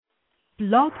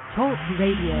Blog Talk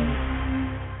Radio.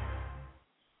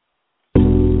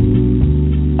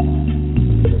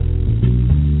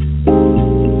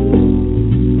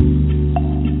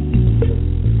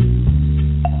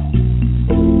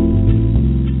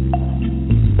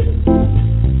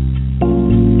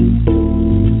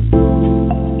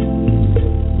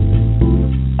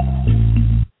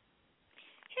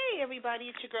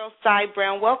 It's your girl, Cy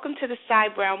Brown. Welcome to the Cy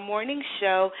Brown Morning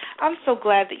Show. I'm so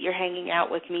glad that you're hanging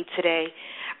out with me today.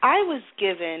 I was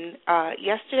given,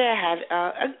 yesterday I had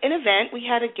an event. We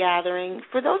had a gathering.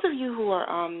 For those of you who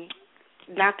are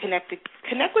not connected,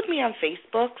 connect with me on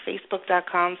Facebook,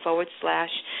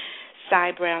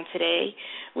 facebook.com/Cy Brown today.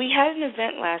 We had an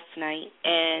event last night,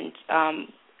 and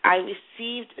I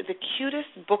received the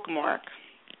cutest bookmark,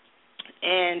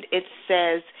 and it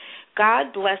says,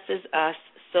 God blesses us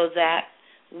so that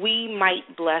we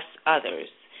might bless others.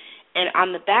 And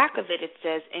on the back of it, it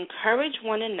says, encourage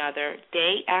one another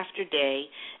day after day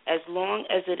as long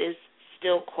as it is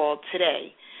still called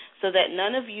today, so that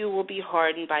none of you will be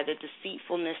hardened by the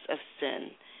deceitfulness of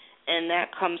sin. And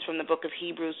that comes from the book of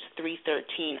Hebrews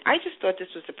 3:13. I just thought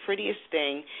this was the prettiest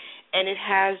thing, and it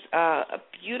has a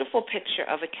beautiful picture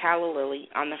of a calla lily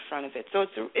on the front of it. So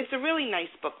it's a really nice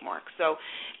bookmark. So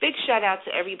big shout-out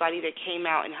to everybody that came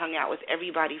out and hung out with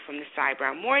everybody from the Cy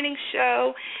Brown Morning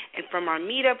Show and from our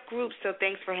meetup group. So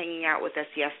thanks for hanging out with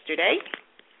us yesterday.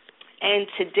 And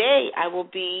today I will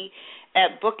be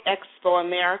at Book Expo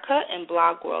America and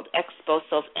Blog World Expo.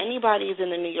 So if anybody is in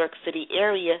the New York City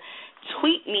area,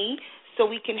 tweet me so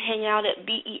we can hang out at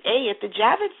BEA at the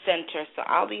Javits Center. So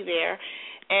I'll be there.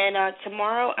 And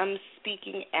tomorrow I'm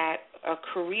speaking at a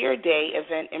Career Day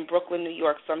event in Brooklyn, New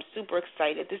York, so I'm super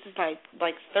excited. This is my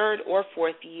third or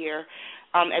fourth year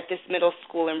at this middle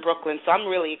school in Brooklyn, so I'm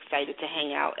really excited to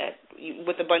hang out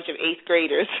with a bunch of 8th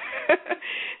graders.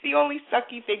 The only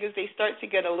sucky thing is they start to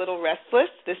get a little restless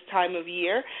this time of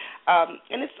year,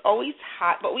 and it's always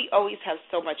hot, but we always have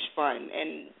so much fun.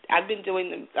 And I've been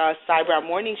doing the Cy Brown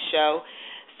Morning Show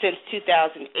since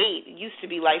 2008. It used to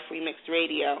be Life Remix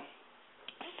Radio.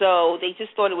 So they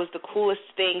just thought it was the coolest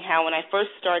thing how when I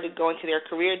first started going to their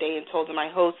career day and told them I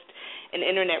host an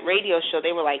internet radio show,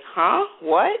 they were like, huh,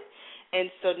 what?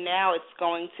 And so now it's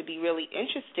going to be really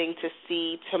interesting to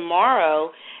see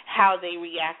tomorrow how they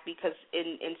react, because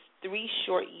in 3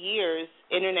 short years,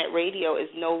 internet radio is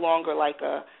no longer like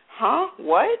a, huh,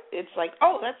 what? It's like,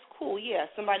 oh, that's cool, yeah,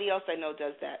 somebody else I know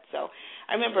does that. So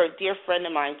I remember a dear friend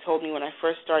of mine told me when I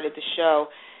first started the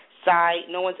show, Cy,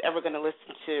 no one's ever going to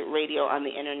listen to radio on the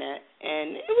internet,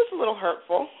 and it was a little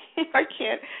hurtful. I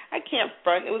can't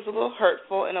front. It was a little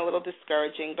hurtful and a little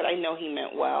discouraging, but I know he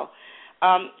meant well.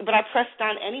 But I pressed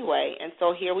on anyway, and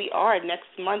so here we are.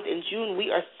 Next month in June, we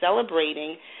are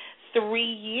celebrating 3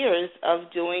 years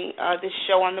of doing this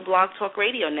show on the Blog Talk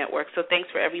Radio Network. So thanks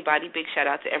for everybody. Big shout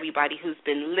out to everybody who's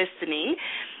been listening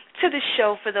to the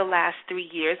show for the last 3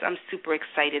 years. I'm super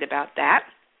excited about that.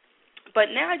 But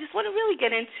now I just want to really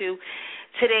get into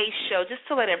today's show, just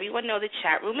to let everyone know the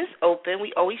chat room is open.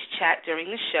 We always chat during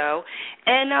the show.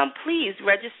 And please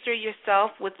register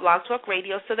yourself with Blog Talk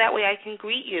Radio so that way I can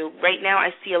greet you. Right now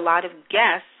I see a lot of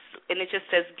guests, and it just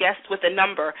says guest with a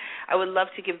number. I would love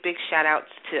to give big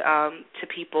shout-outs to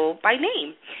people by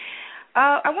name.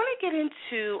 I want to get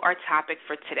into our topic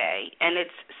for today, and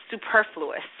it's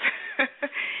superfluous.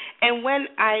 And when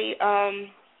I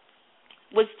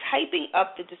was typing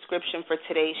up the description for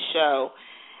today's show,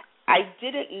 I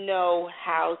didn't know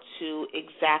how to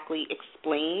exactly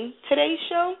explain today's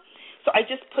show, so I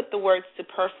just put the word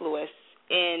superfluous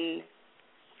in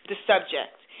the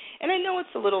subject. And I know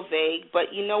it's a little vague,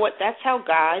 but you know what? That's how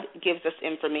God gives us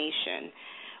information.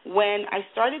 When I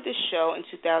started this show in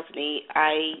 2008,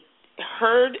 I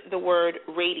heard the word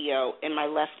radio in my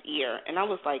left ear, and I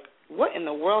was like, what in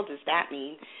the world does that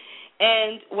mean?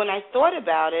 And when I thought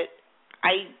about it,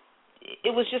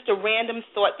 it was just a random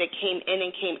thought that came in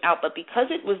and came out, but because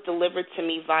it was delivered to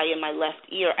me via my left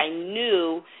ear, I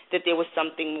knew that there was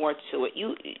something more to it.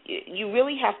 You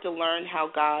really have to learn how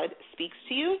God speaks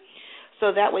to you,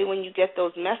 so that way when you get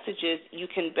those messages, you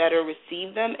can better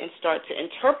receive them and start to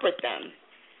interpret them.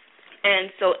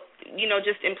 And so,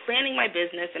 just in planning my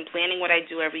business and planning what I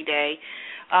do every day,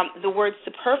 the word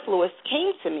superfluous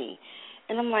came to me,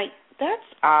 and I'm like,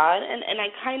 that's odd, and I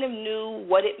kind of knew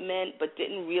what it meant but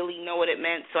didn't really know what it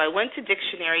meant. So I went to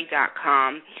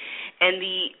dictionary.com, and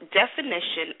the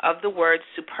definition of the word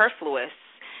superfluous,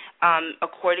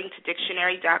 according to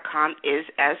dictionary.com, is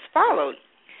as follows: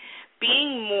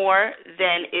 being more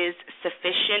than is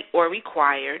sufficient or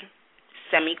required,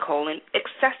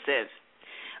 excessive,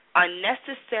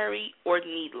 unnecessary or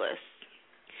needless.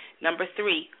 Number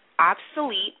 3,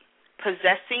 obsolete,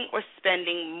 possessing or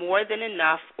spending more than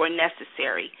enough or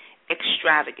necessary,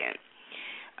 extravagant.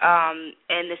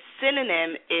 And the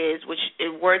synonym is, which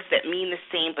are words that mean the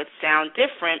same but sound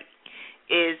different,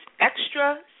 is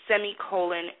extra,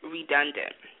 semicolon,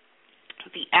 redundant.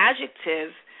 The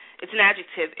adjective, it's an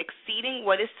adjective, exceeding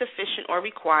what is sufficient or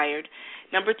required.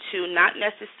 Number 2, not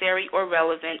necessary or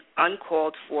relevant,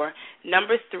 uncalled for.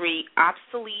 Number 3,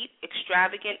 obsolete,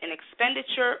 extravagant in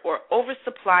expenditure or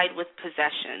oversupplied with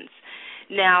possessions.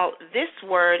 Now, this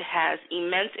word has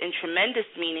immense and tremendous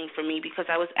meaning for me because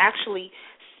I was actually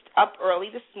up early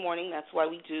this morning. That's why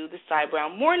we do the Cy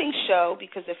Brown morning show,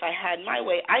 because if I had my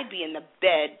way, I'd be in the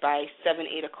bed by 7,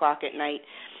 8 o'clock at night.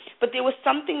 But there was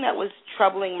something that was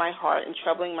troubling my heart and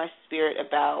troubling my spirit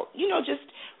about, just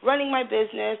running my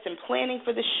business and planning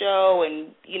for the show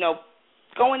and,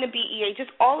 going to BEA,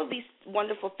 just all of these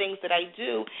wonderful things that I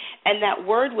do. And that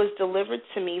word was delivered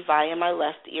to me via my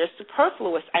left ear,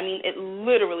 superfluous. I mean, it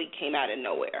literally came out of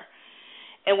nowhere.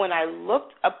 And when I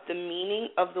looked up the meaning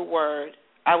of the word,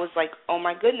 I was like, oh,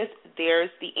 my goodness,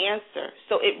 there's the answer.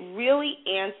 So it really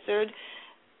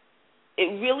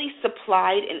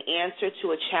supplied an answer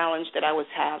to a challenge that I was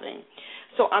having.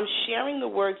 So I'm sharing the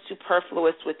word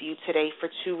superfluous with you today for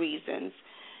 2 reasons.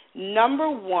 Number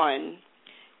 1,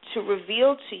 to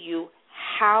reveal to you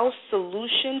how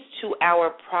solutions to our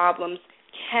problems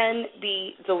can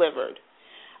be delivered.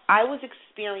 I was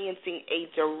experiencing a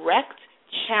direct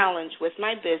challenge with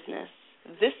my business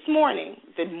this morning,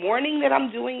 the morning that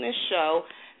I'm doing this show,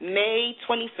 May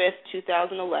 25th,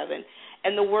 2011,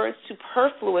 and the word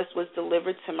superfluous was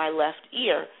delivered to my left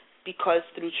ear because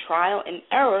through trial and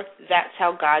error, that's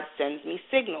how God sends me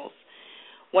signals.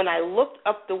 When I looked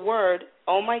up the word,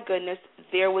 oh my goodness,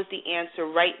 there was the answer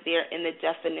right there in the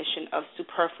definition of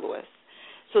superfluous.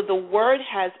 So the word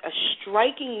has a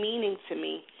striking meaning to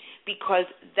me because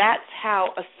that's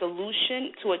how a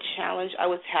solution to a challenge I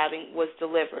was having was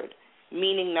delivered,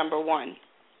 meaning number 1.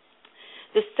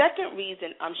 The second reason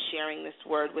I'm sharing this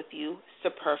word with you,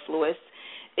 superfluous,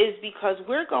 is because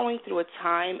we're going through a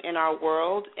time in our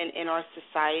world and in our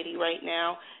society right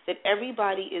now that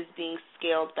everybody is being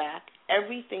scaled back.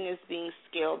 Everything is being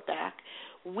scaled back.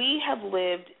 We have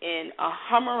lived in a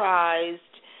Hummerized,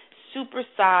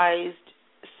 supersized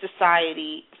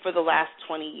society for the last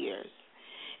 20 years.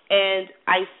 And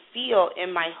I feel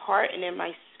in my heart and in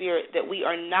my spirit that we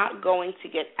are not going to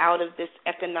get out of this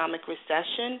economic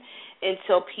recession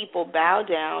until people bow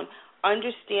down,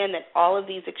 understand that all of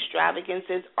these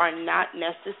extravagances are not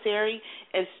necessary,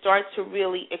 and start to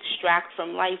really extract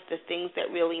from life the things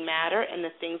that really matter and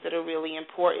the things that are really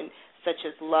important, such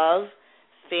as love,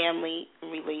 family,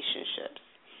 relationships.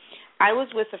 I was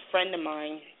with a friend of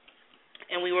mine,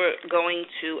 and we were going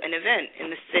to an event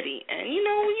in the city. And,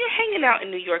 when you're hanging out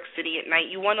in New York City at night,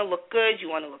 you want to look good, you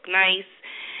want to look nice.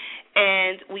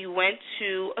 And we went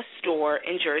to a store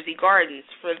in Jersey Gardens.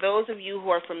 For those of you who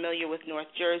are familiar with North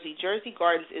Jersey, Jersey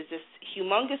Gardens is this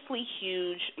humongously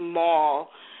huge mall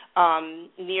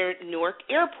near Newark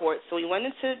Airport. So we went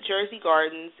into Jersey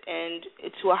Gardens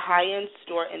and to a high-end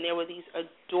store, and there were these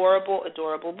adorable,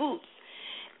 adorable boots.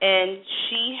 And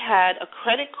she had a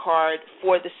credit card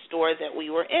for the store that we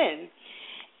were in.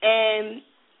 And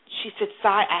she said,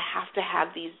 "Sai, I have to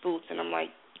have these boots." And I'm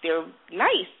like, "They're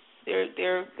nice. They're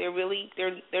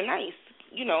nice.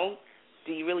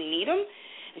 Do you really need them?"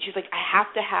 And she's like, "I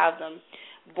have to have them."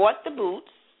 Bought the boots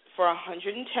for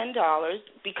 $110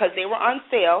 because they were on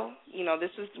sale.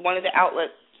 This was one of the outlet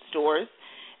stores,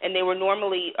 and they were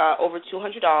normally over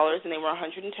 $200, and they were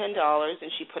 $110.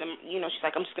 And she put them, she's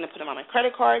like, "I'm just going to put them on my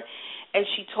credit card." And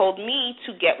she told me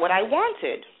to get what I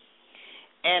wanted.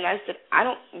 And I said, "I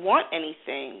don't want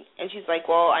anything." And she's like,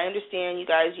 "Well, I understand you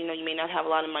guys, you may not have a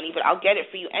lot of money, but I'll get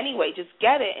it for you anyway. Just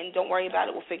get it and don't worry about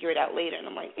it. We'll figure it out later." And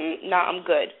I'm like, "Nah, I'm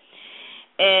good."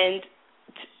 And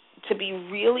to be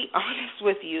really honest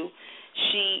with you,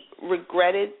 she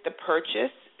regretted the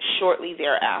purchase shortly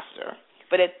thereafter.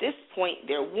 But at this point,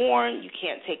 they're worn. You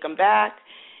can't take them back.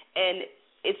 And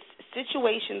it's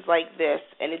situations like this,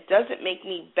 and it doesn't make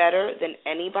me better than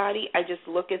anybody. I just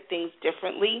look at things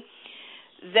differently,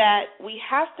 that we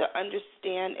have to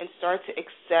understand and start to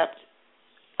accept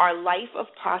our life of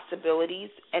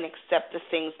possibilities and accept the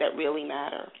things that really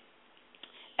matter.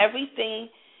 Everything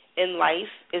in life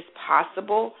is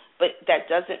possible, but that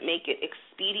doesn't make it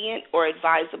expedient or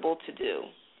advisable to do.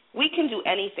 We can do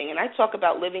anything, and I talk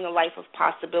about living a life of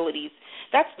possibilities.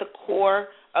 That's the core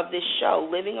of this show,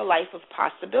 living a life of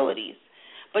possibilities.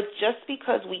 But just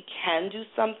because we can do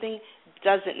something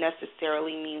doesn't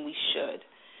necessarily mean we should.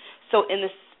 So in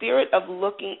the spirit of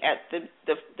looking at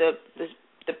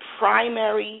the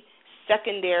primary,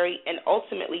 secondary, and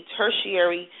ultimately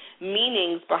tertiary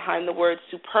meanings behind the word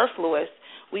superfluous,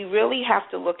 we really have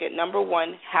to look at, number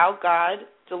one, how God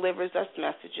delivers us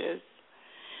messages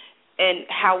and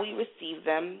how we receive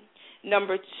them.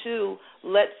 Number two,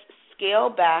 let's scale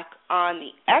back on the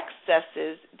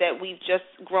excesses that we've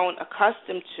just grown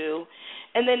accustomed to.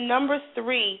 And then number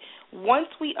three, once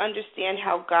we understand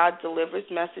how God delivers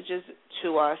messages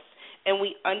to us and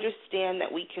we understand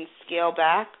that we can scale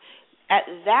back, at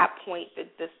that point,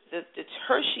 the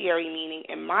tertiary meaning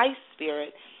in my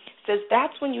spirit says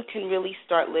that's when you can really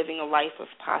start living a life of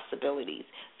possibilities.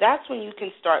 That's when you can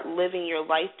start living your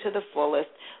life to the fullest,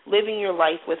 living your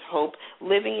life with hope,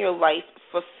 living your life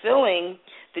fulfilling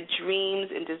the dreams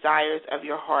and desires of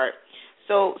your heart.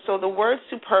 So the word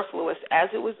superfluous, as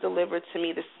it was delivered to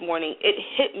me this morning, it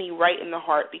hit me right in the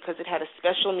heart because it had a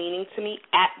special meaning to me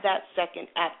at that second,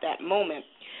 at that moment.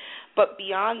 But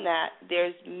beyond that,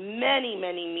 there's many,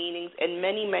 many meanings and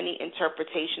many, many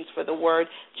interpretations for the word,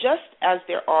 just as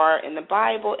there are in the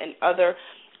Bible and other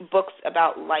books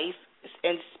about life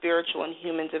and spiritual and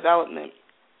human development.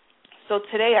 So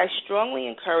today I strongly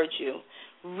encourage you,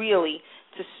 really,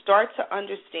 to start to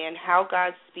understand how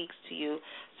God speaks to you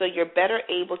so you're better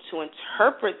able to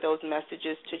interpret those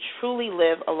messages to truly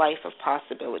live a life of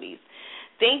possibilities.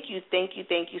 Thank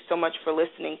you so much for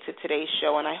listening to today's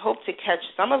show, and I hope to catch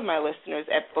some of my listeners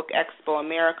at Book Expo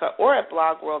America or at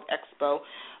Blog World Expo,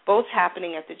 both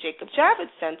happening at the Jacob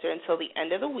Javits Center until the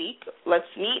end of the week. Let's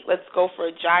meet. Let's go for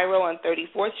a gyro on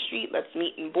 34th Street. Let's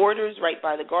meet in Borders right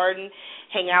by the garden.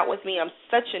 Hang out with me. I'm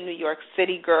such a New York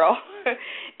City girl.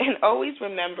 And always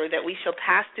remember that we shall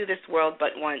pass through this world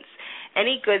but once.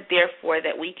 Any good, therefore,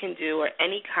 that we can do or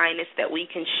any kindness that we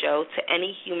can show to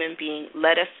any human being,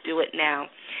 let us do it now.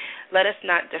 Let us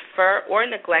not defer or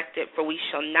neglect it, for we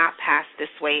shall not pass this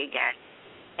way again.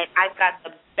 And I've got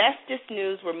the bestest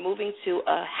news. We're moving to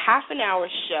a half-an-hour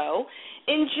show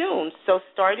in June. So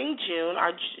starting June,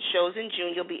 our shows in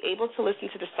June, you'll be able to listen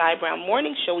to the Cy Brown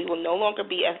Morning Show. We will no longer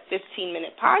be a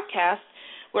 15-minute podcast.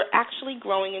 We're actually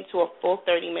growing into a full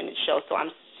 30-minute show. So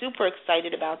I'm super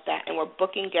excited about that, and we're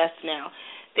booking guests now.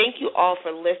 Thank you all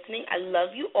for listening. I love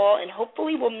you all, and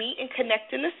hopefully we'll meet and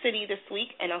connect in the city this week,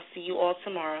 and I'll see you all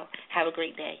tomorrow. Have a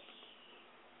great day.